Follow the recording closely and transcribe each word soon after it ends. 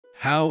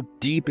How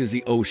deep is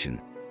the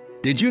ocean?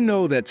 Did you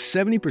know that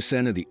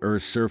 70% of the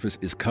Earth's surface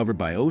is covered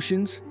by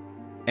oceans?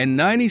 And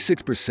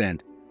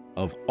 96%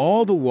 of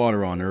all the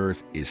water on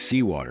Earth is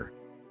seawater.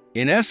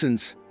 In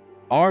essence,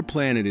 our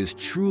planet is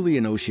truly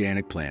an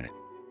oceanic planet.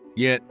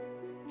 Yet,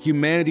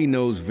 humanity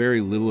knows very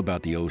little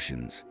about the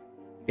oceans.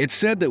 It's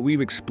said that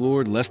we've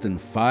explored less than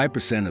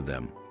 5% of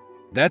them.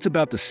 That's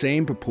about the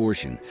same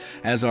proportion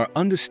as our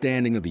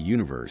understanding of the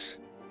universe.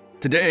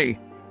 Today,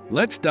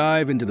 let's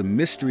dive into the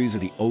mysteries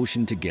of the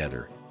ocean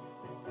together.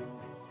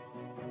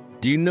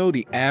 Do you know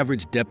the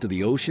average depth of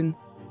the ocean?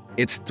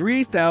 It's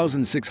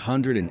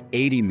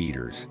 3,680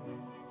 meters.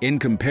 In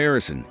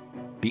comparison,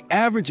 the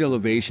average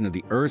elevation of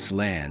the Earth's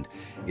land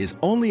is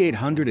only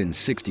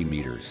 860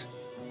 meters.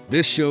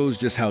 This shows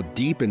just how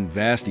deep and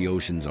vast the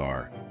oceans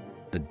are.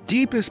 The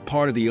deepest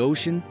part of the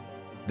ocean,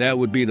 that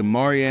would be the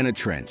Mariana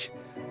Trench,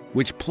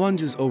 which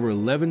plunges over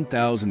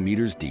 11,000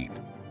 meters deep.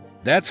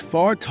 That's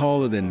far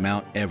taller than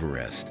Mount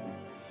Everest.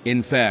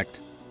 In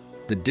fact,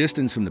 the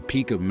distance from the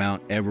peak of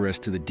Mount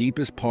Everest to the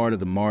deepest part of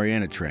the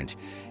Mariana Trench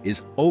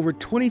is over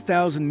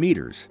 20,000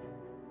 meters.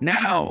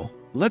 Now,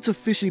 let's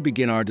officially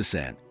begin our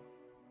descent.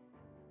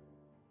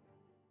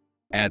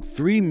 At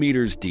 3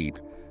 meters deep,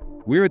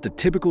 we're at the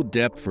typical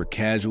depth for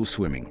casual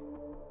swimming.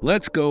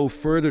 Let's go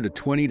further to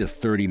 20 to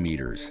 30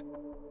 meters.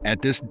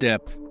 At this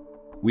depth,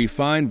 we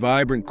find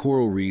vibrant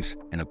coral reefs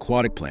and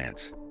aquatic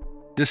plants.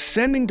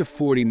 Descending to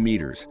 40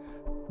 meters,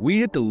 we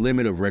hit the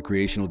limit of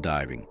recreational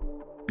diving.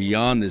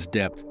 Beyond this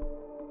depth,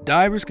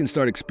 divers can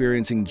start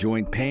experiencing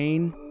joint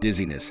pain,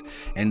 dizziness,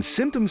 and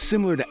symptoms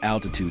similar to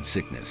altitude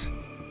sickness.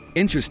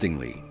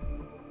 Interestingly,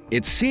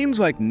 it seems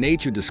like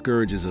nature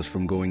discourages us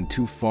from going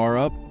too far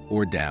up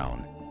or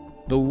down.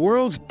 The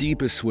world's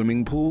deepest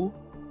swimming pool,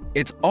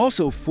 it's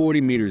also 40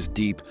 meters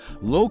deep,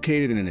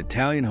 located in an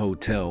Italian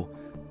hotel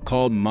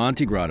called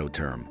Monte Grotto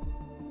Terme.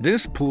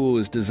 This pool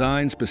is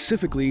designed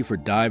specifically for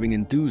diving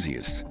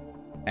enthusiasts.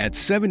 At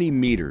 70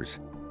 meters,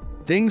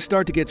 things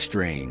start to get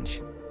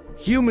strange.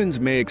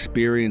 Humans may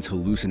experience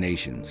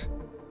hallucinations.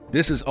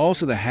 This is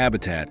also the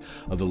habitat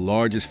of the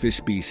largest fish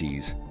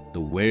species,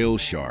 the whale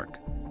shark.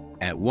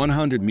 At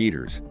 100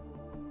 meters,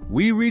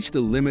 we reach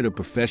the limit of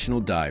professional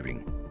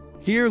diving.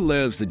 Here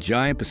lives the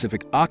giant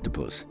Pacific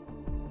octopus,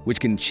 which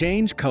can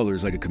change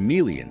colors like a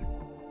chameleon.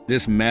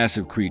 This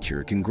massive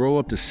creature can grow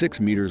up to 6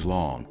 meters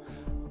long,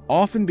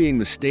 often being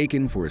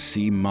mistaken for a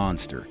sea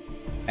monster.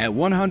 At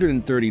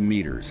 130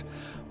 meters,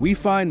 we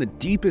find the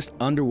deepest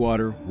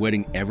underwater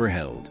wedding ever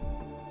held.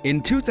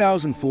 In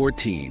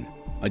 2014,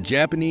 a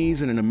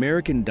Japanese and an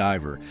American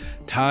diver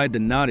tied the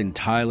knot in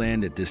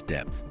Thailand at this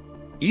depth.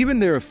 Even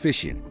their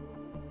officiant,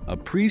 a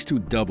priest who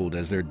doubled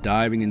as their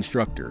diving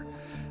instructor,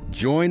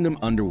 joined them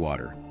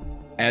underwater.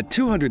 At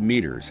 200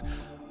 meters,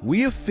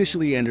 we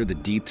officially enter the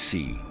deep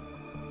sea,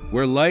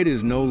 where light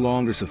is no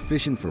longer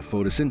sufficient for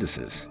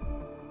photosynthesis.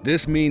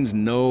 This means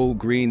no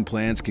green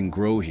plants can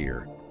grow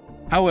here.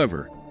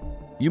 However,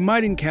 you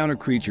might encounter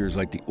creatures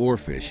like the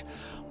oarfish,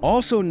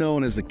 also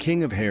known as the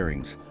king of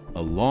herrings,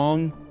 a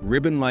long,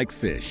 ribbon-like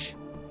fish.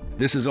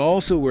 This is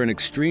also where an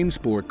extreme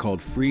sport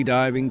called free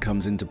diving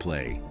comes into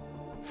play.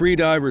 Free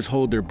divers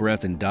hold their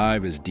breath and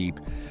dive as deep,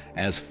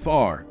 as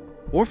far,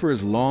 or for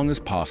as long as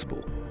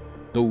possible.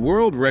 The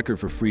world record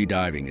for free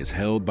diving is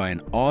held by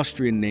an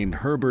Austrian named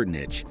Herbert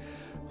Nitsch,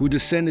 who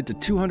descended to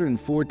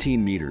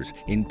 214 meters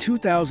in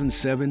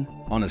 2007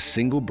 on a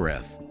single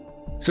breath.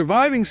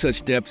 Surviving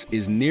such depths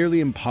is nearly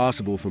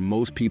impossible for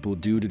most people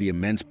due to the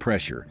immense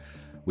pressure,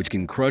 which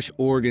can crush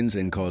organs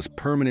and cause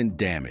permanent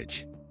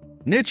damage.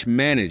 Nitsch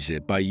managed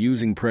it by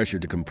using pressure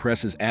to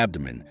compress his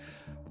abdomen,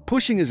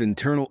 pushing his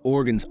internal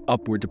organs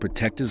upward to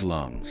protect his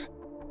lungs.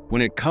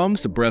 When it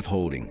comes to breath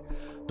holding,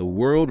 the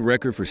world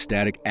record for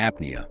static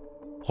apnea,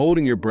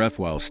 holding your breath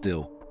while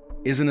still,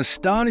 is an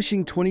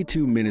astonishing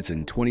 22 minutes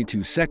and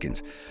 22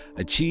 seconds,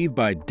 achieved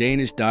by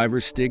Danish diver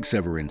Stig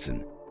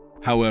Severinsen.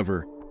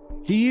 However,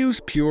 he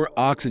used pure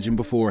oxygen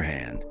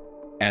beforehand.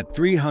 At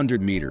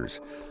 300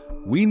 meters,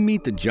 we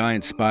meet the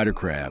giant spider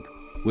crab,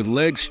 with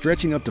legs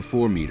stretching up to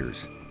 4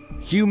 meters.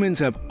 Humans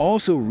have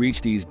also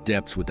reached these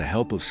depths with the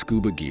help of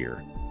scuba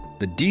gear.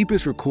 The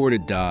deepest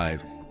recorded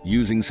dive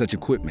using such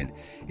equipment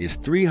is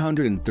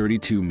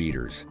 332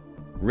 meters.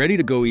 Ready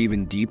to go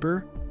even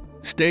deeper?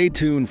 Stay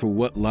tuned for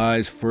what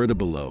lies further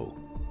below.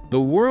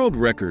 The world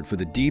record for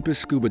the deepest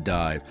scuba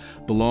dive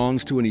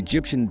belongs to an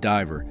Egyptian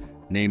diver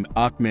named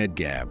Ahmed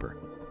Gabr.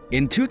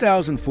 In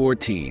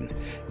 2014,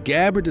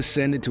 Gabr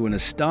descended to an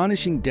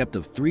astonishing depth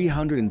of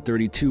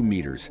 332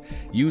 meters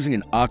using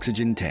an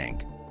oxygen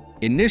tank.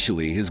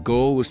 Initially, his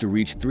goal was to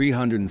reach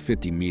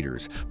 350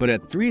 meters, but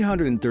at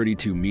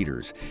 332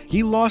 meters,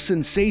 he lost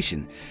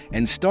sensation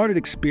and started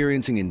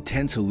experiencing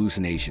intense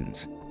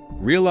hallucinations.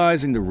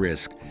 Realizing the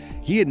risk,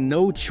 he had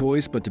no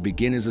choice but to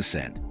begin his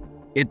ascent.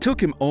 It took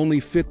him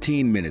only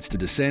 15 minutes to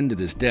descend to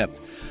this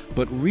depth,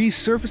 but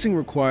resurfacing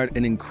required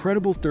an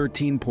incredible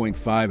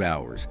 13.5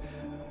 hours,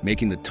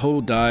 making the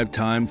total dive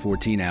time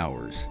 14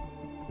 hours.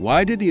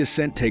 Why did the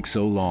ascent take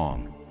so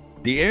long?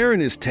 The air in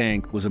his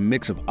tank was a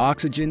mix of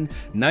oxygen,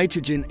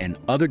 nitrogen, and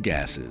other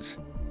gases.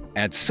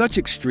 At such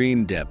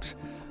extreme depths,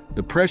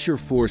 the pressure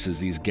forces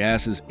these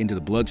gases into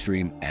the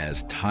bloodstream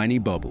as tiny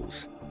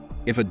bubbles.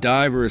 If a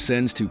diver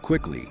ascends too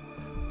quickly,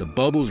 the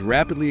bubbles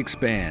rapidly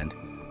expand,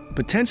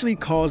 potentially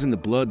causing the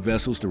blood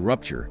vessels to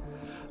rupture,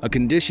 a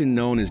condition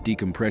known as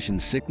decompression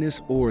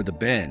sickness or the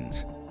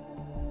bends.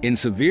 In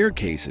severe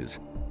cases,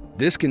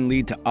 this can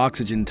lead to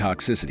oxygen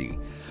toxicity,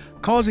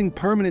 causing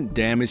permanent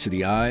damage to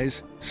the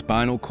eyes,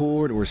 spinal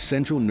cord, or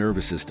central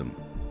nervous system.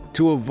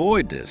 To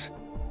avoid this,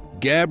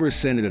 Gabber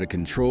ascended at a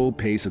controlled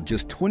pace of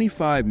just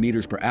 25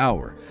 meters per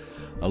hour,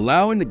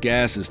 allowing the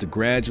gases to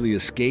gradually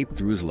escape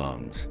through his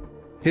lungs.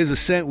 His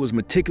ascent was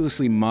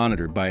meticulously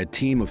monitored by a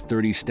team of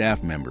 30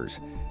 staff members,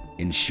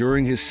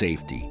 ensuring his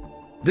safety.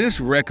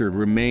 This record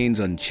remains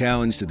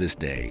unchallenged to this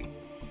day.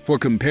 For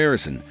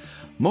comparison,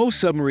 most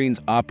submarines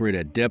operate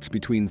at depths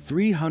between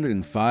 300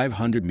 and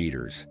 500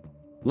 meters.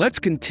 Let's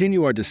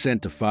continue our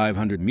descent to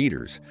 500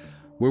 meters,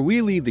 where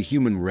we leave the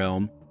human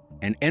realm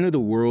and enter the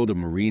world of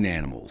marine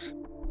animals.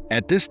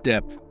 At this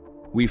depth,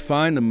 we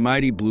find the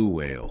mighty blue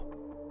whale,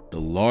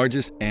 the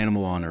largest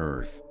animal on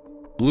Earth.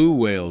 Blue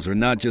whales are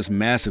not just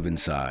massive in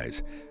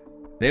size,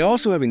 they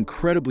also have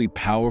incredibly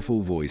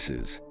powerful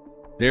voices.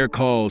 Their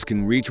calls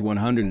can reach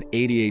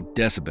 188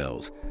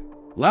 decibels,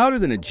 louder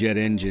than a jet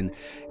engine,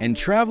 and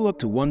travel up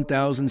to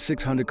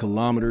 1,600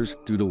 kilometers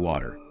through the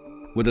water.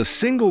 With a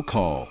single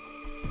call,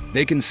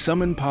 they can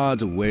summon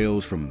pods of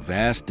whales from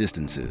vast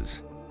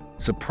distances.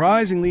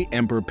 Surprisingly,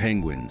 emperor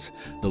penguins,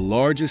 the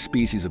largest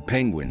species of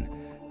penguin,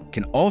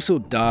 can also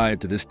dive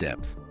to this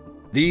depth.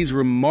 These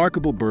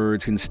remarkable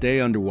birds can stay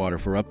underwater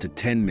for up to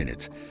 10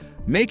 minutes,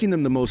 making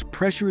them the most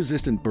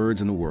pressure-resistant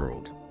birds in the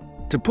world.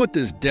 To put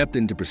this depth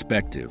into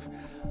perspective,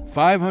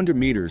 500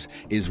 meters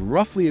is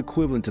roughly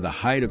equivalent to the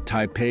height of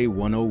Taipei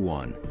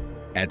 101.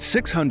 At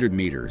 600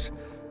 meters,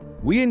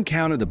 we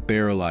encounter the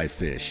barrel-eye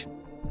fish,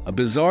 a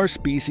bizarre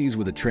species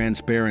with a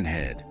transparent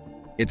head.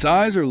 Its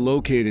eyes are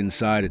located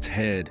inside its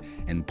head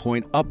and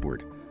point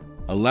upward,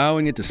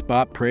 allowing it to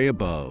spot prey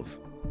above.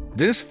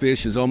 This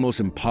fish is almost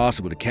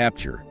impossible to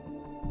capture.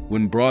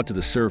 When brought to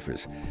the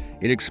surface,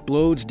 it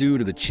explodes due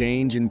to the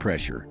change in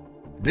pressure.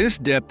 This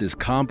depth is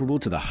comparable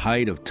to the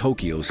height of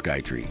Tokyo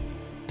Skytree.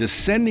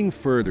 Descending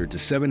further to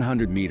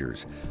 700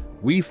 meters,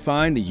 we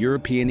find the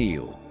European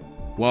eel.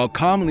 While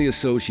commonly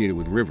associated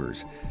with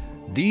rivers,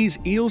 these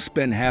eels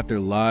spend half their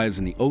lives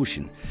in the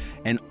ocean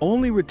and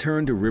only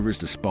return to rivers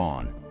to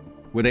spawn,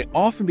 where they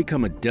often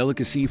become a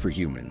delicacy for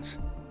humans.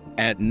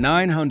 At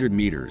 900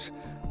 meters,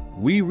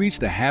 we reach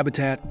the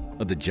habitat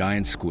of the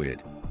giant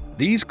squid.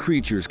 These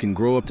creatures can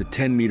grow up to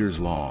 10 meters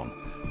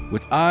long,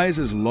 with eyes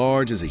as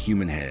large as a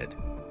human head.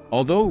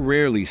 Although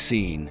rarely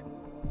seen,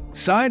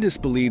 scientists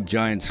believe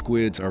giant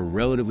squids are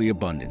relatively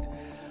abundant,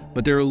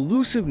 but their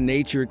elusive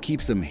nature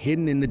keeps them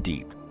hidden in the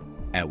deep.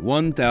 At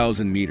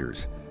 1,000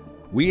 meters,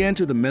 we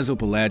enter the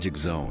mesopelagic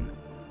zone,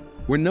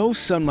 where no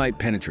sunlight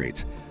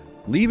penetrates,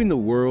 leaving the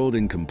world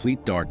in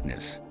complete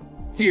darkness.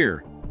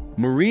 Here,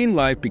 marine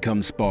life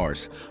becomes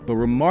sparse, but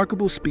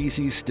remarkable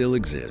species still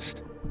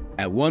exist.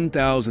 At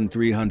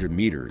 1,300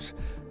 meters,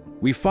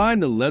 we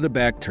find the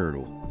leatherback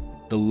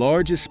turtle, the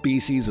largest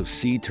species of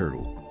sea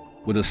turtle.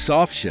 With a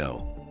soft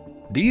shell,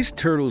 these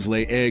turtles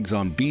lay eggs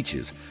on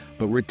beaches,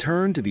 but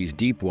return to these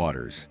deep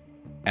waters.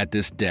 At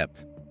this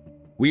depth,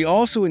 we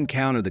also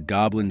encounter the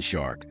goblin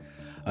shark,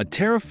 a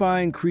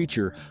terrifying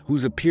creature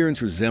whose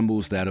appearance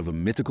resembles that of a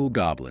mythical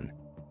goblin.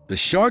 The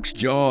shark's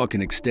jaw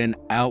can extend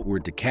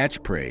outward to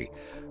catch prey,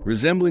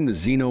 resembling the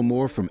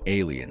xenomorph from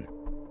Alien.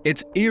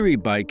 Its eerie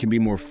bite can be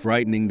more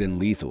frightening than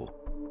lethal.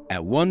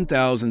 At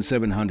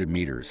 1,700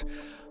 meters,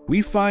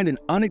 we find an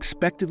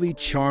unexpectedly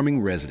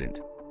charming resident,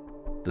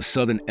 the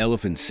southern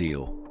elephant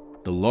seal,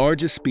 the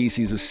largest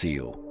species of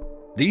seal.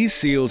 These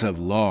seals have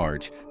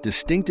large,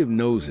 distinctive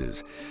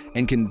noses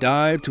and can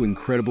dive to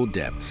incredible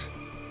depths.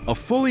 A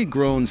fully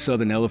grown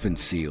southern elephant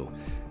seal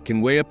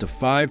can weigh up to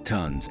 5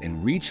 tons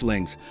and reach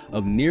lengths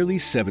of nearly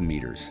 7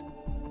 meters.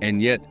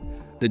 And yet,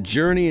 the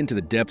journey into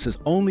the depths has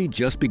only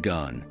just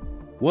begun.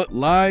 What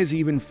lies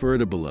even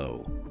further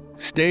below?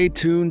 Stay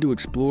tuned to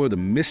explore the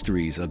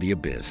mysteries of the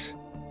abyss.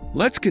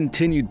 Let's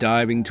continue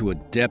diving to a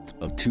depth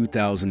of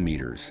 2,000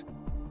 meters.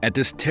 At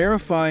this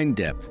terrifying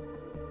depth,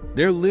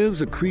 there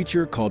lives a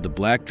creature called the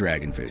black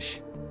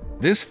dragonfish.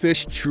 This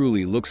fish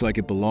truly looks like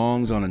it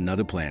belongs on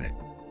another planet.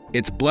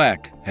 It's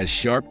black, has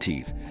sharp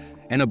teeth,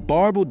 and a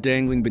barbel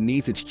dangling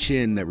beneath its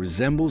chin that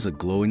resembles a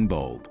glowing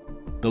bulb.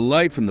 The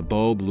light from the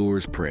bulb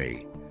lures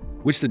prey,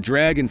 which the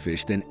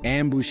dragonfish then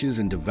ambushes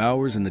and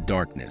devours in the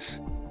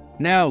darkness.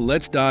 Now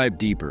let's dive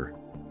deeper,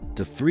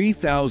 to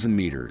 3,000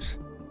 meters.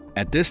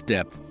 At this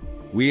depth,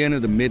 we enter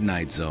the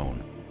midnight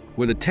zone,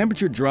 where the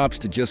temperature drops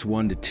to just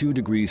 1 to 2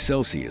 degrees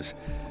Celsius.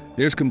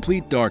 There's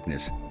complete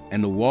darkness,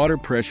 and the water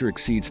pressure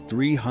exceeds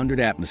 300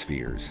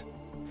 atmospheres.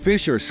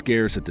 Fish are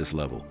scarce at this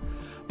level,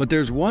 but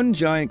there's one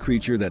giant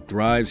creature that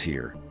thrives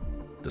here,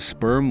 the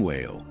sperm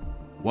whale.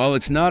 While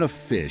it's not a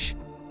fish,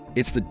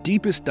 it's the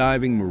deepest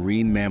diving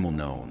marine mammal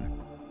known.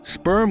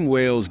 Sperm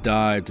whales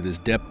dive to this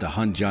depth to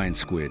hunt giant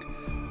squid,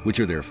 which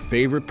are their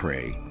favorite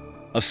prey.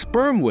 A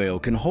sperm whale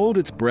can hold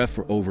its breath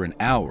for over an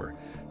hour,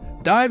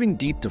 diving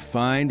deep to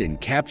find and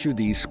capture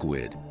these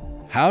squid.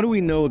 How do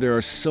we know there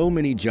are so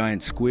many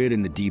giant squid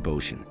in the deep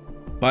ocean?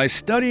 By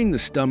studying the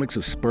stomachs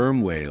of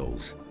sperm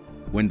whales.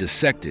 When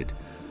dissected,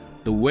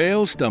 the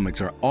whale stomachs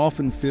are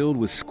often filled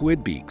with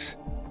squid beaks,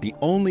 the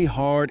only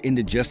hard,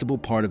 indigestible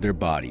part of their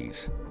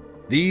bodies.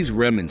 These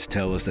remnants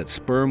tell us that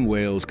sperm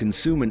whales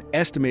consume an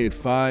estimated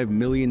 5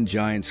 million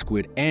giant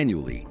squid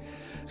annually,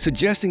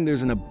 suggesting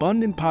there's an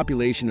abundant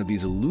population of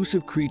these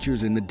elusive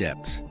creatures in the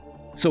depths.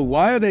 So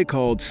why are they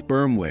called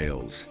sperm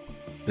whales?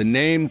 The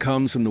name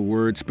comes from the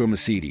word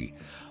spermaceti,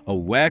 a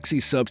waxy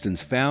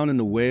substance found in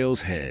the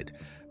whale's head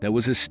that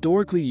was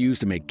historically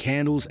used to make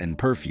candles and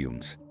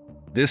perfumes.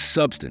 This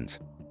substance,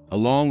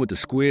 along with the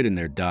squid in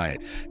their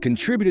diet,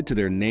 contributed to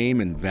their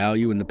name and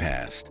value in the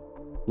past.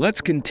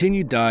 Let's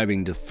continue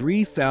diving to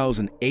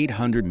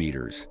 3,800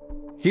 meters.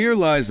 Here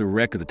lies the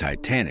wreck of the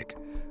Titanic,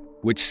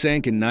 which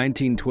sank in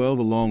 1912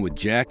 along with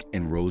Jack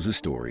and Rose's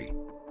story.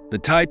 The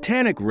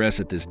Titanic rests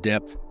at this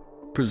depth,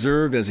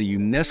 preserved as a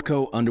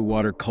UNESCO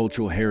underwater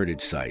cultural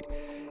heritage site,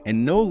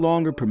 and no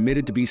longer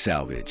permitted to be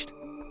salvaged.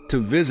 To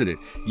visit it,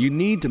 you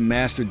need to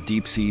master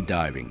deep-sea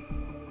diving.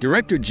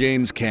 Director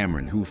James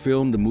Cameron, who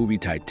filmed the movie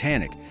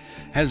Titanic,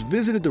 has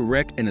visited the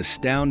wreck an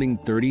astounding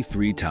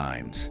 33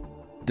 times.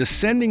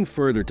 Descending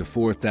further to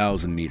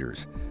 4,000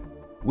 meters,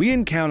 we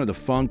encounter the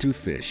fangtooth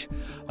fish,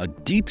 a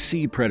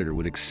deep-sea predator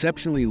with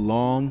exceptionally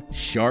long,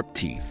 sharp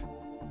teeth.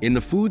 In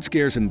the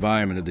food-scarce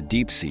environment of the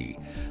deep sea,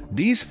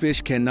 these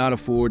fish cannot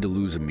afford to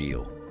lose a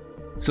meal.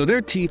 So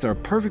their teeth are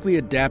perfectly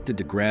adapted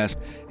to grasp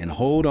and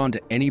hold on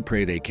to any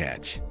prey they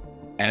catch.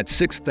 At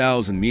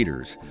 6,000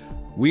 meters,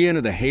 we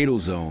enter the Hadal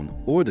Zone,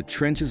 or the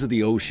trenches of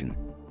the ocean.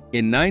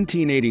 In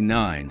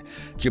 1989,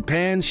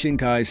 Japan's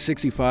Shinkai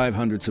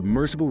 6500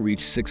 submersible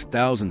reached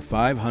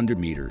 6,500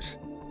 meters.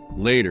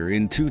 Later,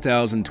 in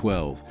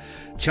 2012,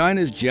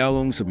 China's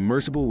Jiaolong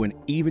submersible went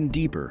even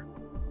deeper,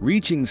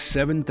 reaching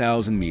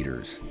 7,000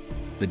 meters.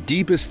 The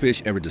deepest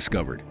fish ever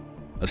discovered,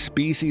 a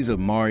species of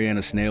Mariana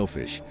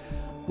snailfish,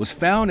 was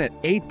found at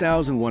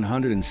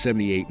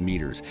 8,178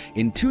 meters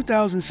in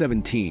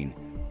 2017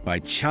 by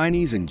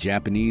Chinese and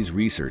Japanese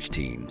research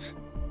teams.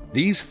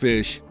 These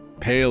fish,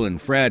 pale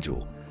and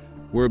fragile,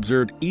 were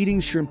observed eating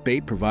shrimp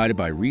bait provided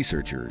by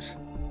researchers.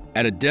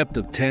 At a depth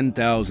of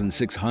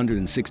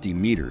 10,660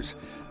 meters,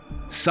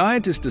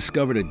 scientists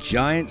discovered a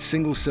giant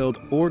single-celled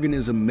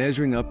organism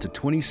measuring up to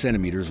 20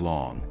 centimeters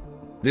long.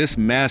 This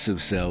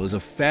massive cell is a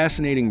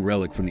fascinating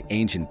relic from the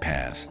ancient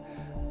past,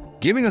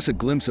 giving us a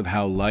glimpse of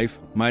how life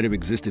might have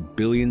existed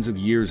billions of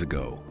years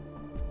ago.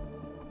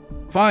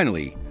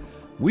 Finally,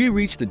 we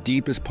reach the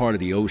deepest part of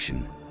the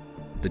ocean,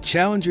 the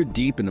Challenger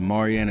Deep in the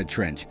Mariana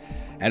Trench,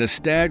 at a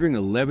staggering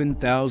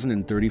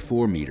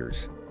 11,034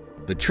 meters.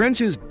 The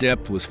trench's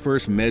depth was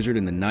first measured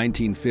in the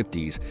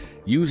 1950s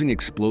using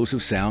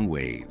explosive sound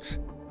waves.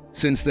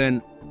 Since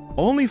then,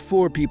 only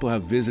 4 people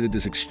have visited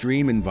this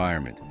extreme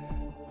environment,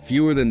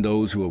 fewer than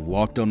those who have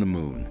walked on the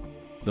moon.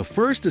 The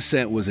first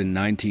descent was in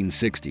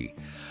 1960,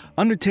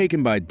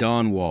 undertaken by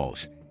Don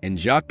Walsh and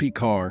Jacques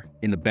Picard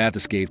in the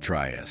Bathyscaphe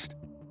Trieste.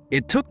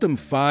 It took them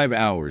 5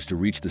 hours to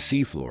reach the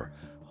seafloor,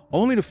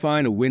 only to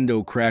find a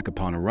window crack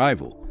upon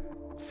arrival,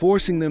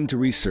 forcing them to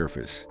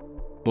resurface.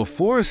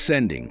 Before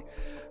ascending,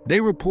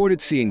 they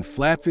reported seeing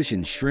flatfish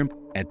and shrimp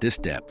at this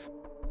depth.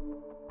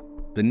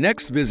 The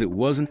next visit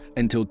wasn't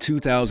until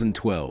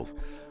 2012,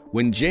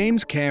 when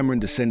James Cameron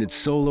descended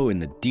solo in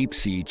the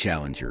deep-sea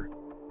Challenger.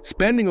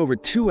 Spending over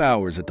 2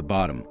 hours at the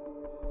bottom,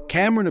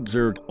 Cameron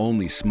observed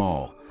only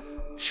small,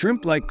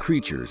 shrimp-like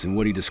creatures in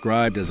what he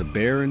described as a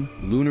barren,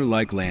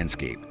 lunar-like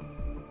landscape.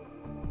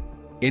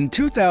 In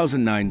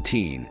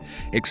 2019,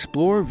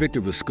 explorer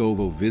Victor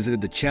Vescovo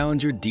visited the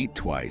Challenger Deep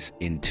twice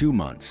in 2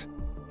 months.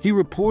 He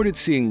reported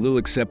seeing little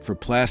except for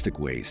plastic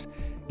waste,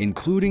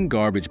 including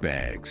garbage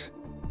bags.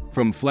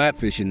 From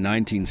flatfish in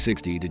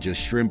 1960 to just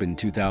shrimp in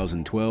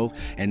 2012,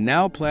 and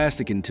now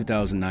plastic in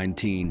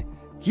 2019,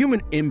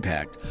 human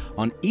impact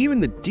on even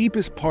the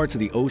deepest parts of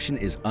the ocean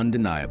is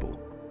undeniable.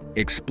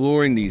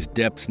 Exploring these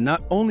depths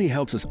not only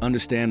helps us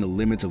understand the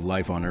limits of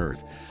life on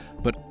Earth,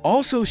 but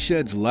also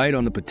sheds light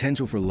on the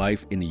potential for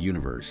life in the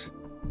universe.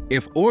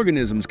 If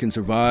organisms can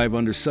survive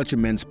under such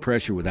immense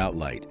pressure without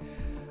light,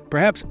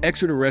 perhaps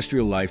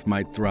extraterrestrial life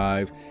might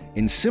thrive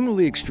in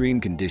similarly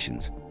extreme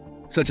conditions,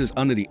 such as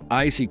under the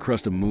icy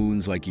crust of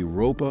moons like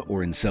Europa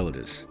or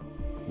Enceladus.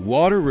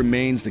 Water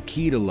remains the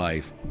key to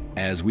life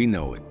as we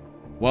know it.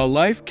 While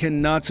life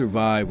cannot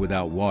survive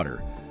without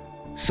water,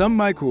 some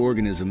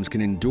microorganisms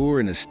can endure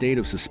in a state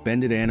of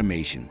suspended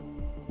animation.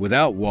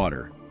 Without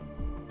water,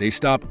 they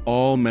stop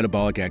all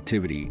metabolic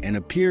activity and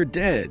appear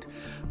dead,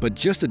 but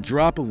just a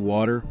drop of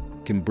water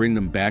can bring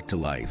them back to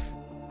life.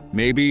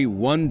 Maybe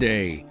one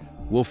day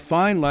we'll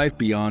find life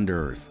beyond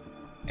Earth,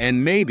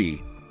 and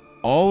maybe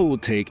all it will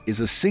take is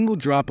a single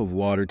drop of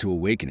water to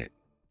awaken it.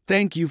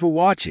 Thank you for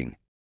watching.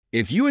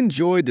 If you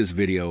enjoyed this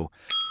video,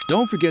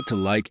 don't forget to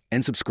like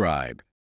and subscribe.